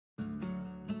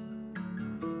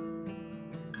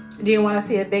Do you want to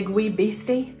see a big wee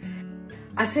beastie?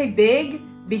 I say big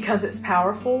because it's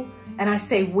powerful, and I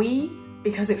say wee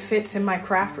because it fits in my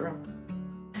craft room.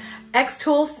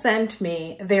 xTool sent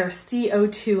me their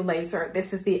CO2 laser.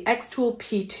 This is the xTool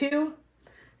P2,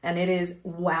 and it is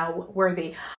wow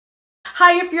worthy.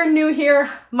 Hi, if you're new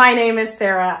here, my name is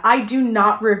Sarah. I do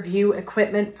not review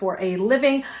equipment for a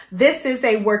living. This is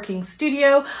a working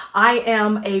studio. I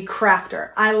am a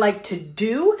crafter. I like to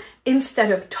do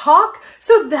instead of talk,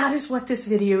 so that is what this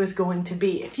video is going to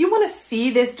be. If you want to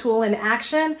see this tool in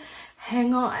action,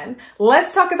 hang on.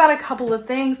 Let's talk about a couple of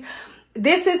things.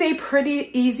 This is a pretty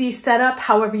easy setup,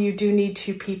 however you do need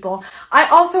two people. I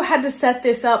also had to set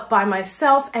this up by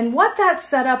myself, and what that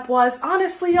setup was,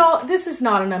 honestly y'all, this is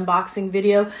not an unboxing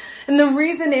video. And the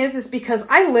reason is because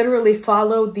I literally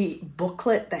followed the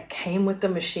booklet that came with the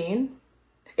machine.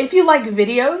 If you like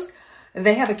videos,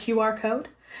 they have a QR code.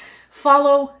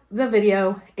 Follow the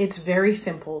video. It's very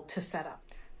simple to set up.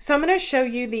 So I'm going to show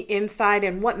you the inside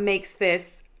and what makes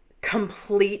this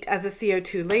complete as a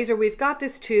CO2 laser. We've got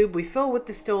this tube we fill with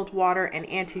distilled water and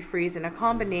antifreeze in a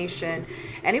combination,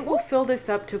 and it will fill this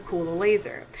up to cool the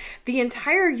laser. The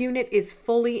entire unit is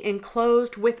fully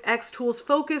enclosed with xTool's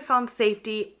focus on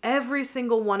safety. Every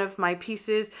single one of my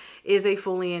pieces is a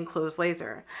fully enclosed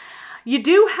laser. You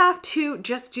do have to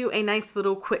just do a nice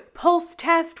little quick pulse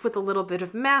test with a little bit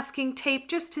of masking tape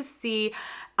just to see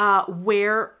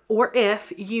where or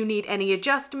if you need any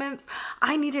adjustments.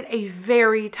 I needed a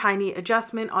very tiny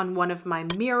adjustment on one of my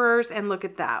mirrors, and look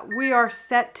at that. We are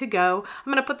set to go.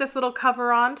 I'm gonna put this little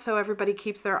cover on so everybody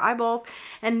keeps their eyeballs.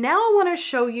 And now I wanna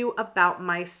show you about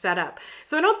my setup.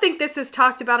 So I don't think this is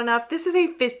talked about enough. This is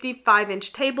a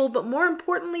 55-inch table, but more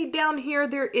importantly, down here,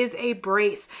 there is a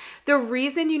brace. The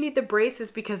reason you need the brace is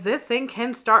because this thing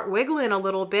can start wiggling a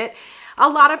little bit. A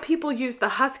lot of people use the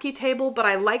Husky table, but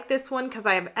I like this one because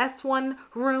I have S1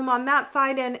 room on that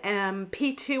side and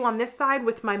P2 on this side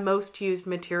with my most used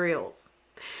materials.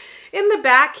 In the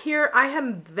back here, I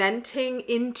am venting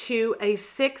into a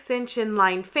 6-inch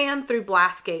inline fan through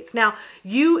blast gates. Now,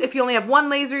 if you only have one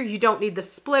laser, you don't need the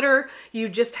splitter. You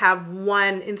just have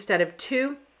one instead of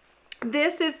two.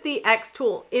 This is the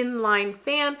xTool inline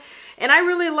fan, and I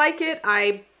really like it.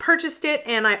 I purchased it,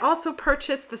 and I also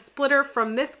purchased the splitter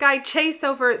from this guy, Chase,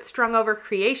 over at Strung Over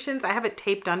Creations. I have it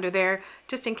taped under there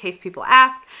just in case people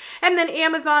ask. And then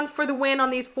Amazon for the win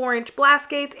on these 4-inch blast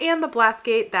gates and the blast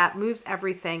gate that moves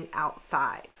everything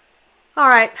outside. All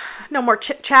right, no more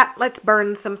chit chat. Let's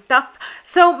burn some stuff.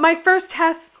 So my first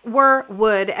tests were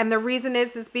wood, and the reason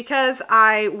is because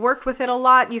I work with it a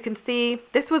lot. You can see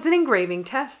this was an engraving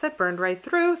test that burned right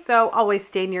through, so always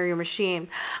stay near your machine.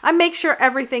 I make sure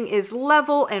everything is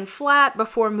level and flat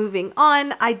before moving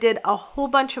on. I did a whole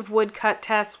bunch of wood cut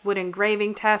tests, wood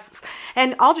engraving tests,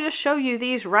 and I'll just show you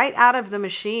these right out of the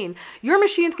machine. Your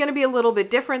machine's going to be a little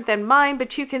bit different than mine,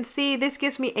 but you can see this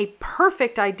gives me a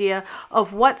perfect idea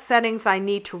of what settings I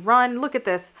need to run. Look at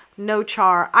this, no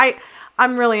char.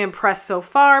 I'm really impressed so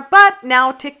far, but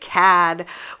now to CAD.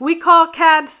 We call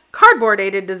CAD's cardboard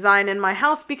aided design in my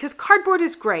house because cardboard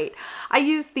is great. I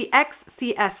use the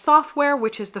XCS Software,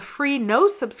 which is the free, no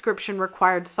subscription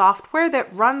required software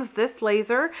that runs this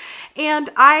laser.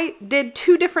 And I did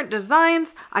 2 different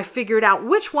designs. I figured out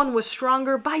which one was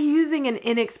stronger by using an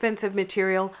inexpensive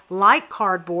material like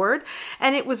cardboard.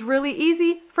 And it was really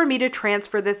easy for me to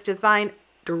transfer this design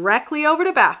directly over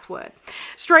to basswood.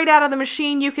 Straight out of the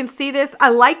machine, you can see this. I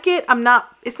like it.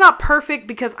 It's not perfect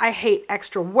because I hate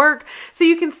extra work. So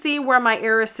you can see where my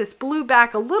air assist blew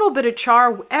back a little bit of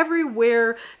char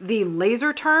everywhere the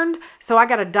laser turned. So I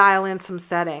got to dial in some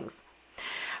settings.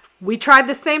 We tried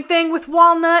the same thing with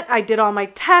walnut. I did all my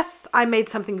tests. I made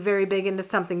something very big into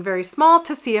something very small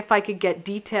to see if I could get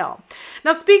detail.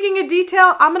 Now, speaking of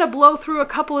detail, I'm going to blow through a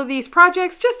couple of these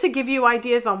projects just to give you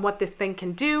ideas on what this thing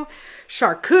can do.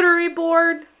 Charcuterie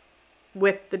board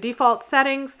with the default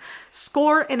settings.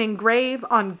 Score and engrave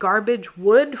on garbage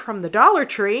wood from the Dollar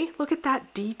Tree. Look at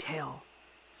that detail.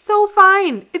 So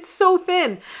fine. It's so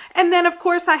thin. And then, of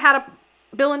course, I had a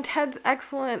Bill and Ted's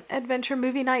Excellent Adventure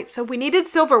movie night, so we needed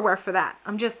silverware for that.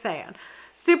 I'm just saying.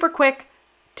 Super quick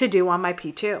to do on my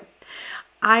P2.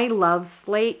 I love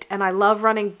slate, and I love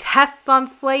running tests on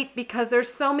slate because there's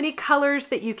so many colors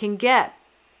that you can get.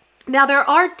 Now, there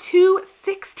are 2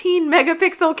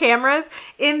 16-megapixel cameras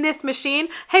in this machine.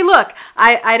 Hey, look,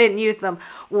 I didn't use them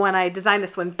when I designed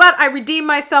this one, but I redeemed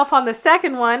myself on the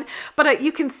second one. But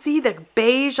you can see the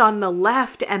beige on the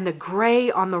left and the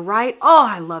gray on the right. Oh,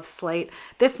 I love slate.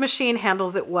 This machine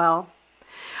handles it well.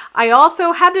 I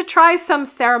also had to try some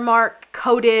Ceramark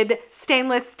coated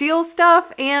stainless steel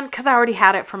stuff, and because I already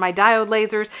had it for my diode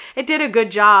lasers, it did a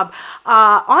good job.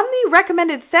 On the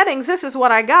recommended settings, this is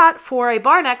what I got for a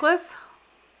bar necklace.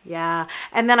 Yeah,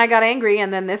 and then I got angry,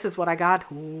 and then this is what I got.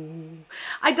 Ooh.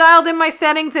 I dialed in my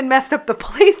settings and messed up the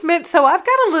placement, so I've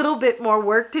got a little bit more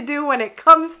work to do when it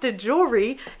comes to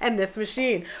jewelry and this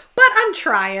machine, but I'm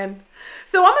trying.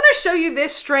 So I'm going to show you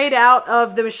this straight out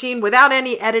of the machine without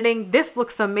any editing. This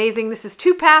looks amazing. This is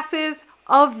 2 passes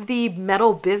of the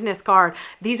metal business card.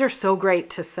 These are so great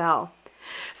to sell.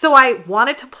 So I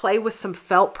wanted to play with some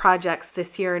felt projects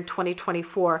this year in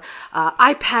 2024,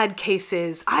 iPad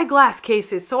cases, eyeglass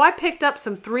cases. So I picked up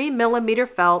some 3mm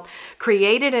felt,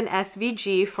 created an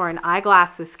SVG for an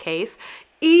eyeglasses case,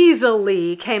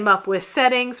 easily came up with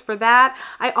settings for that.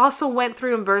 I also went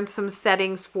through and burned some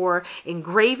settings for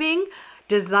engraving,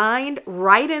 designed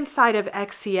right inside of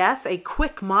XCS, a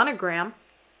quick monogram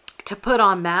to put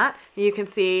on that. You can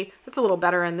see it's a little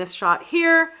better in this shot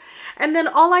here. And then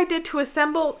all I did to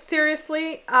assemble,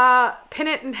 seriously, pin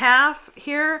it in half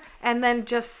here and then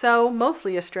just sew,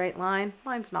 mostly a straight line.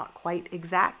 Mine's not quite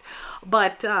exact,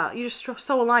 but you just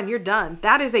sew a line, you're done.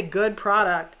 That is a good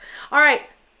product. All right.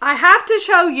 I have to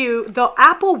show you the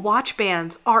Apple Watch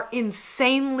bands are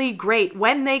insanely great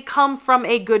when they come from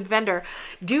a good vendor.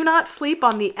 Do not sleep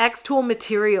on the xTool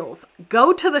materials.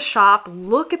 Go to the shop,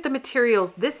 look at the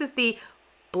materials. This is the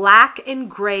Black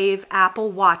Engrave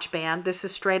Apple Watch band. This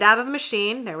is straight out of the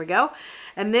machine. There we go.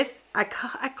 And this, I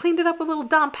cleaned it up with a little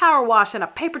Dawn power wash and a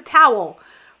paper towel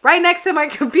right next to my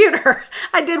computer.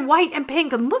 I did white and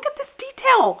pink, and look at this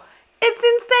detail. It's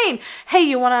insane. Hey,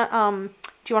 you want to,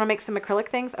 do you want to make some acrylic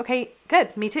things? Okay,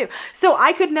 good. Me too. So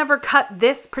I could never cut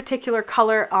this particular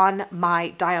color on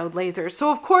my diode lasers. So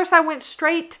of course I went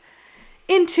straight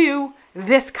into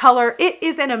this color. It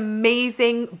is an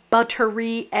amazing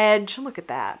buttery edge. Look at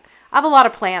that. I have a lot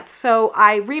of plants. So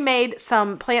I remade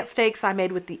some plant stakes I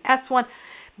made with the S1.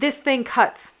 This thing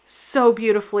cuts so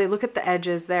beautifully. Look at the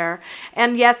edges there.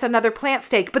 And yes, another plant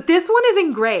stake, but this one is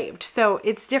engraved, so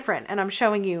it's different, and I'm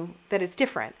showing you that it's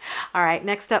different. All right,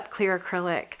 next up, clear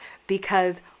acrylic,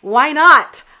 because why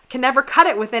not? Can never cut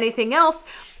it with anything else.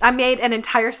 I made an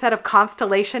entire set of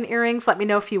constellation earrings. Let me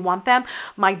know if you want them.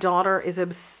 My daughter is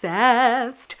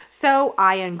obsessed. So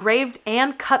I engraved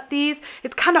and cut these.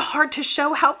 It's kind of hard to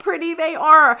show how pretty they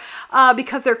are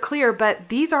because they're clear, but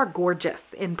these are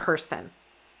gorgeous in person.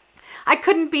 I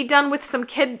couldn't be done with some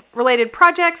kid-related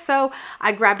projects, so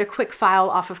I grabbed a quick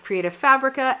file off of Creative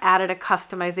Fabrica, added a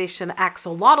customization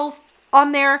axolotls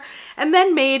on there, and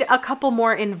then made a couple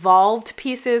more involved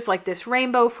pieces like this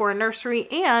rainbow for a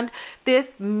nursery and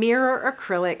this mirror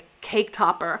acrylic cake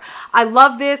topper. I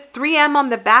love this. 3M on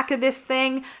the back of this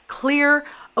thing, clear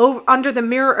under the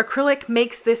mirror acrylic,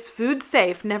 makes this food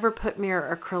safe. Never put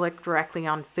mirror acrylic directly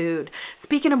on food.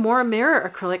 Speaking of more mirror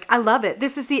acrylic, I love it.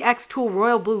 This is the xTool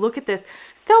Royal Blue. Look at this.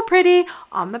 So pretty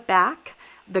on the back.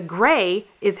 The gray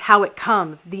is how it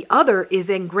comes. The other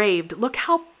is engraved. Look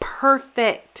how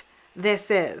perfect this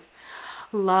is.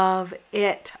 Love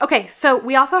it. Okay, so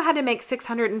we also had to make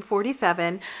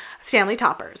 647 Stanley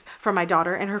toppers for my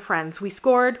daughter and her friends. We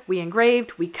scored, we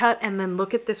engraved, we cut, and then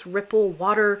look at this ripple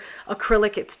water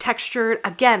acrylic. It's textured.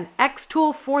 Again,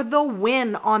 xTool for the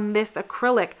win on this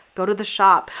acrylic. Go to the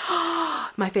shop.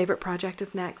 My favorite project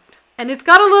is next. And it's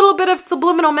got a little bit of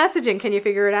subliminal messaging. Can you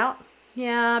figure it out?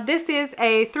 Yeah, this is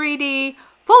a 3D,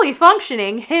 fully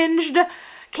functioning, hinged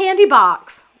candy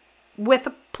box with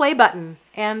a play button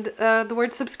and the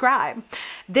word subscribe.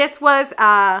 This was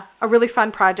a really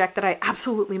fun project that I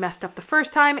absolutely messed up the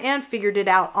first time and figured it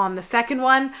out on the second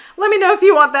one. Let me know if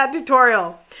you want that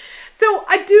tutorial. So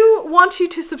I do want you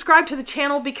to subscribe to the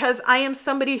channel because I am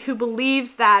somebody who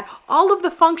believes that all of the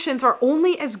functions are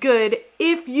only as good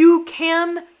if you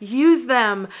can use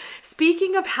them.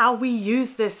 Speaking of how we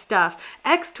use this stuff,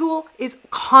 xTool is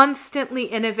constantly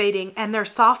innovating and their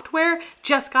software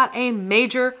just got a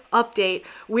major update.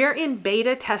 We're in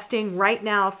beta testing right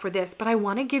now for this, but I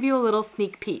want to give you a little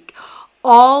sneak peek.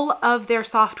 All of their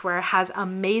software has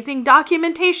amazing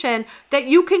documentation that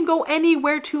you can go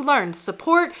anywhere to learn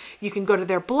support. You can go to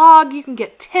their blog, you can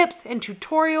get tips and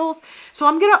tutorials. So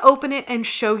I'm going to open it and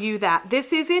show you that.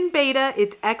 This is in beta.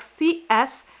 It's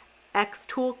XCS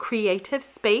xTool Creative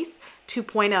Space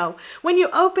 2.0. When you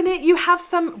open it, you have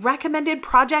some recommended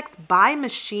projects by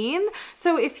machine.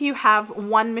 So if you have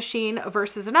one machine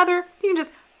versus another, you can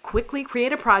just quickly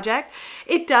create a project.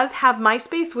 It does have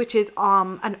MySpace, which is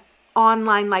an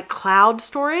online like cloud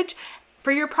storage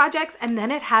for your projects. And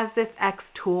then it has this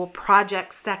xTool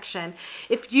project section.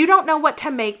 If you don't know what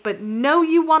to make, but know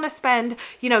you want to spend,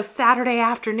 Saturday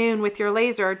afternoon with your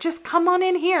laser, just come on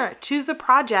in here, choose a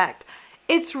project.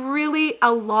 It's really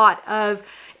a lot of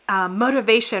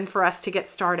motivation for us to get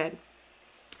started.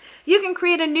 You can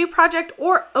create a new project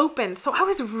or open. So I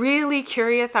was really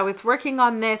curious. I was working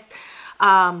on this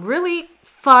really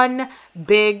fun,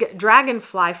 big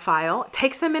Dragonfly file. It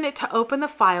takes a minute to open the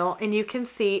file, and you can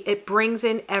see it brings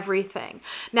in everything.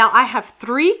 Now I have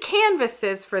 3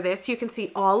 canvases for this. You can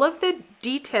see all of the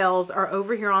details are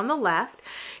over here on the left.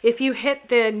 If you hit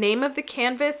the name of the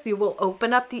canvas, you will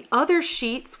open up the other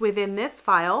sheets within this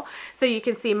file. So you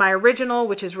can see my original,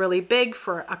 which is really big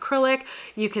for acrylic.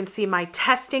 You can see my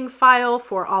testing file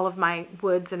for all of my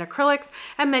woods and acrylics.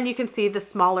 And then you can see the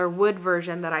smaller wood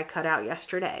version that I cut out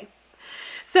yesterday.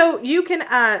 So you can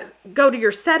go to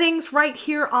your settings right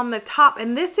here on the top,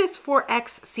 and this is for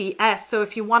XCS. So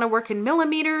if you want to work in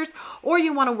millimeters or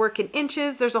you want to work in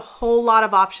inches, there's a whole lot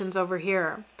of options over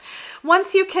here.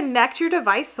 Once you connect your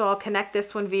device, so I'll connect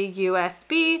this one via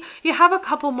USB, you have a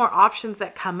couple more options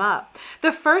that come up.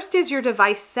 The first is your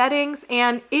device settings,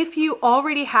 and if you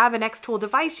already have an xTool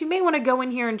device, you may want to go in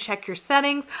here and check your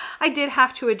settings. I did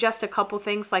have to adjust a couple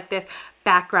things like this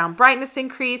background brightness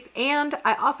increase, and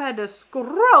I also had to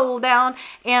scroll down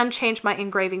and change my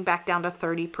engraving back down to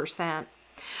 30%.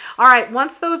 All right,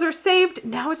 once those are saved,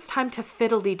 now it's time to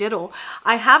fiddly diddle.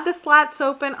 I have the slats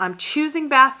open, I'm choosing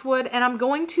basswood, and I'm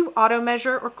going to auto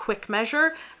measure or quick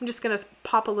measure. I'm just gonna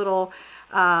pop a little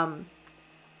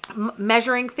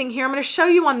measuring thing here. I'm gonna show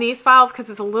you on these files because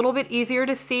it's a little bit easier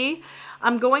to see.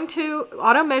 I'm going to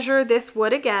auto measure this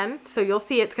wood again. So you'll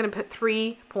see it's gonna put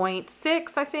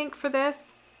 3.6, I think, for this.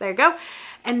 There you go.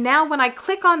 And now when I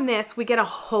click on this, we get a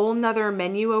whole nother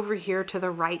menu over here to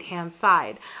the right-hand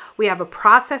side. We have a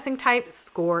processing type,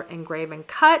 score, engrave, and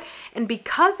cut. And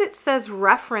because it says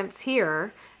reference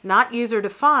here, not user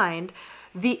defined,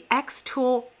 the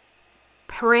xTool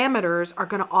parameters are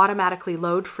going to automatically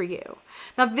load for you.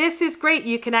 Now this is great.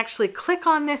 You can actually click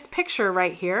on this picture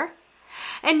right here,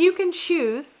 and you can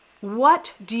choose,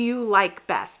 what do you like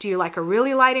best? Do you like a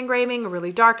really light engraving, a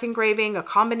really dark engraving, a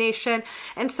combination?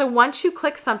 And so once you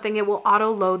click something, it will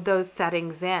auto load those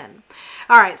settings in.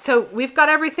 All right, so we've got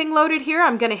everything loaded here.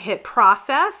 I'm going to hit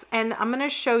process, and I'm going to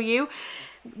show you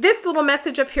this little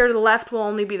message up here to the left will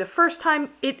only be the first time.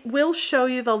 It will show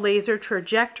you the laser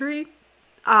trajectory.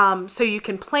 So you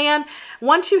can plan.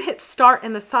 Once you hit start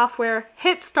in the software,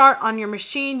 hit start on your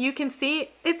machine, you can see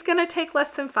it's going to take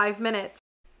less than 5 minutes.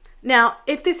 Now,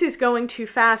 if this is going too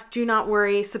fast, do not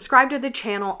worry. Subscribe to the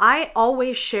channel. I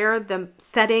always share the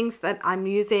settings that I'm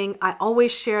using. I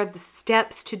always share the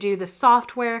steps to do the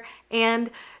software and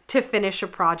to finish a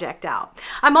project out.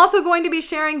 I'm also going to be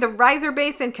sharing the riser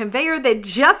base and conveyor that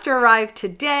just arrived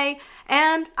today,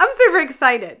 and I'm super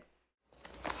excited.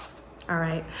 All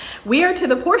right, we are to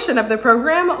the portion of the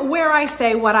program where I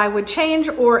say what I would change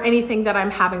or anything that I'm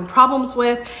having problems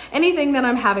with, anything that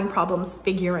I'm having problems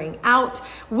figuring out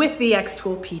with the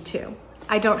xTool P2.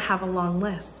 I don't have a long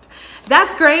list.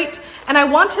 That's great, and I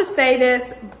want to say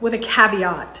this with a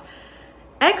caveat.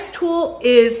 xTool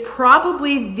is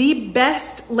probably the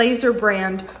best laser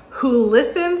brand who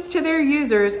listens to their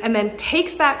users and then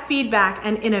takes that feedback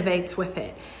and innovates with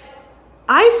it.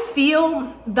 I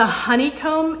feel the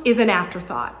honeycomb is an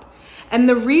afterthought. And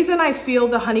the reason I feel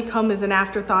the honeycomb is an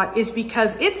afterthought is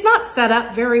because it's not set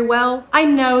up very well. I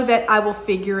know that I will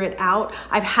figure it out.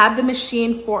 I've had the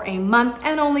machine for a month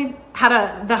and only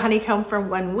had the honeycomb for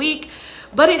 1 week,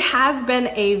 but it has been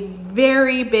a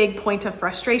very big point of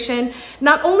frustration,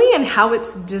 not only in how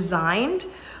it's designed,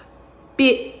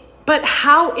 but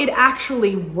how it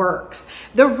actually works.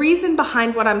 The reason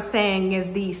behind what I'm saying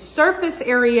is the surface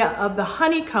area of the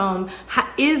honeycomb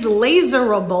is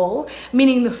laserable,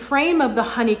 meaning the frame of the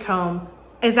honeycomb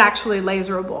is actually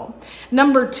laserable.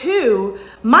 Number 2,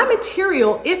 my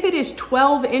material, if it is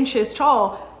 12 inches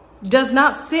tall, does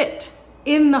not sit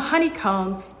in the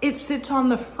honeycomb. It sits on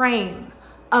the frame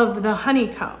of the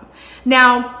honeycomb.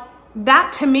 Now,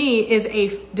 that to me is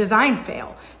a design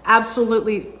fail.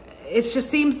 Absolutely. It just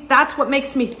seems that's what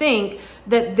makes me think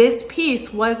that this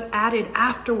piece was added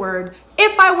afterward.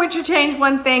 If I were to change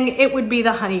one thing, it would be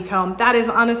the honeycomb. That is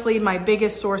honestly my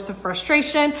biggest source of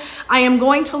frustration. I am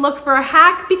going to look for a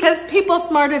hack because people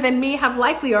smarter than me have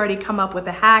likely already come up with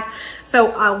a hack.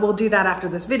 So we'll do that after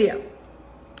this video.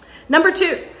 Number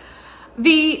 2,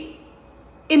 the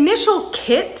initial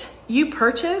kit you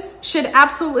purchase should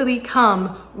absolutely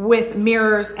come with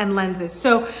mirrors and lenses.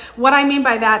 So what I mean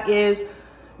by that is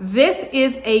This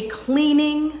is a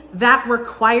cleaning that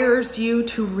requires you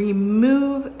to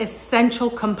remove essential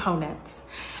components.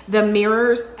 The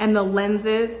mirrors and the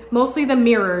lenses, mostly the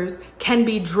mirrors, can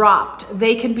be dropped.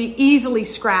 They can be easily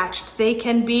scratched. They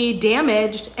can be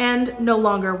damaged and no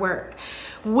longer work,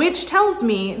 which tells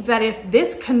me that if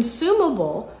this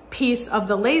consumable piece of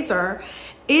the laser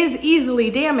is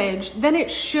easily damaged, then it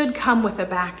should come with a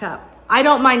backup. I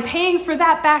don't mind paying for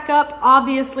that backup.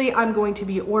 Obviously, I'm going to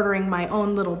be ordering my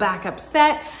own little backup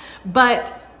set,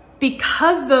 but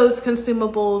because those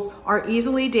consumables are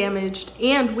easily damaged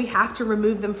and we have to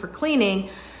remove them for cleaning,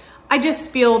 I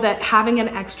just feel that having an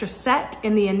extra set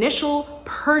in the initial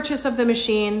purchase of the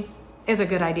machine is a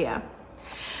good idea.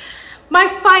 My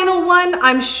final one,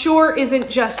 I'm sure isn't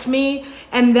just me,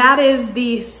 and that is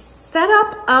the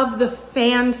setup of the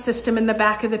fan system in the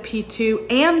back of the P2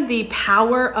 and the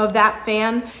power of that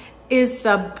fan is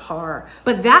subpar,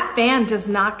 but that fan does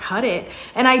not cut it.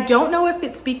 And I don't know if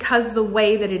it's because the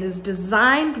way that it is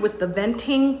designed with the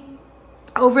venting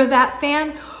over that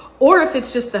fan, or if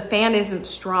it's just the fan isn't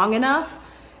strong enough.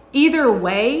 Either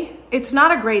way, it's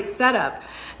not a great setup.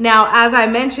 Now, as I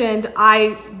mentioned,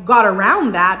 I got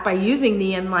around that by using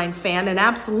the inline fan and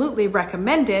absolutely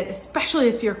recommend it, especially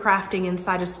if you're crafting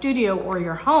inside a studio or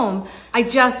your home. I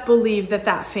just believe that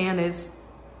that fan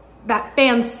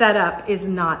setup is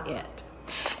not it.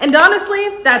 And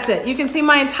honestly, that's it. You can see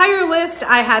my entire list.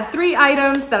 I had 3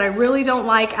 items that I really don't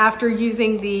like after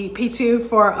using the P2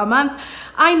 for a month.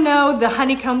 I know the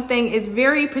honeycomb thing is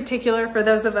very particular for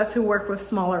those of us who work with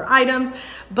smaller items,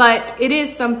 but it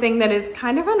is something that is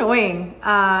kind of annoying.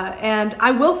 And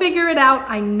I will figure it out.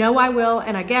 I know I will.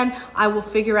 And again, I will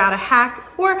figure out a hack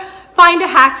or find a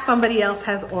hack somebody else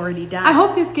has already done. I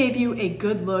hope this gave you a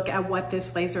good look at what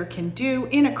this laser can do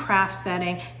in a craft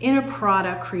setting, in a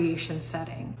product creation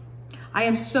setting. I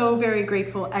am so very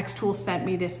grateful xTool sent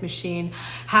me this machine.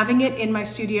 Having it in my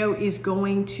studio is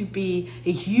going to be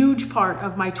a huge part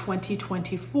of my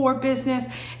 2024 business,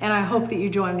 and I hope that you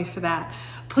join me for that.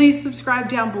 Please subscribe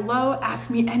down below, ask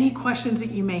me any questions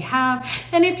that you may have,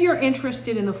 and if you're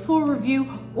interested in the full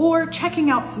review or checking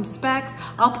out some specs,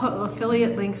 I'll put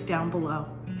affiliate links down below.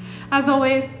 As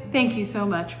always, thank you so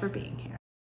much for being here.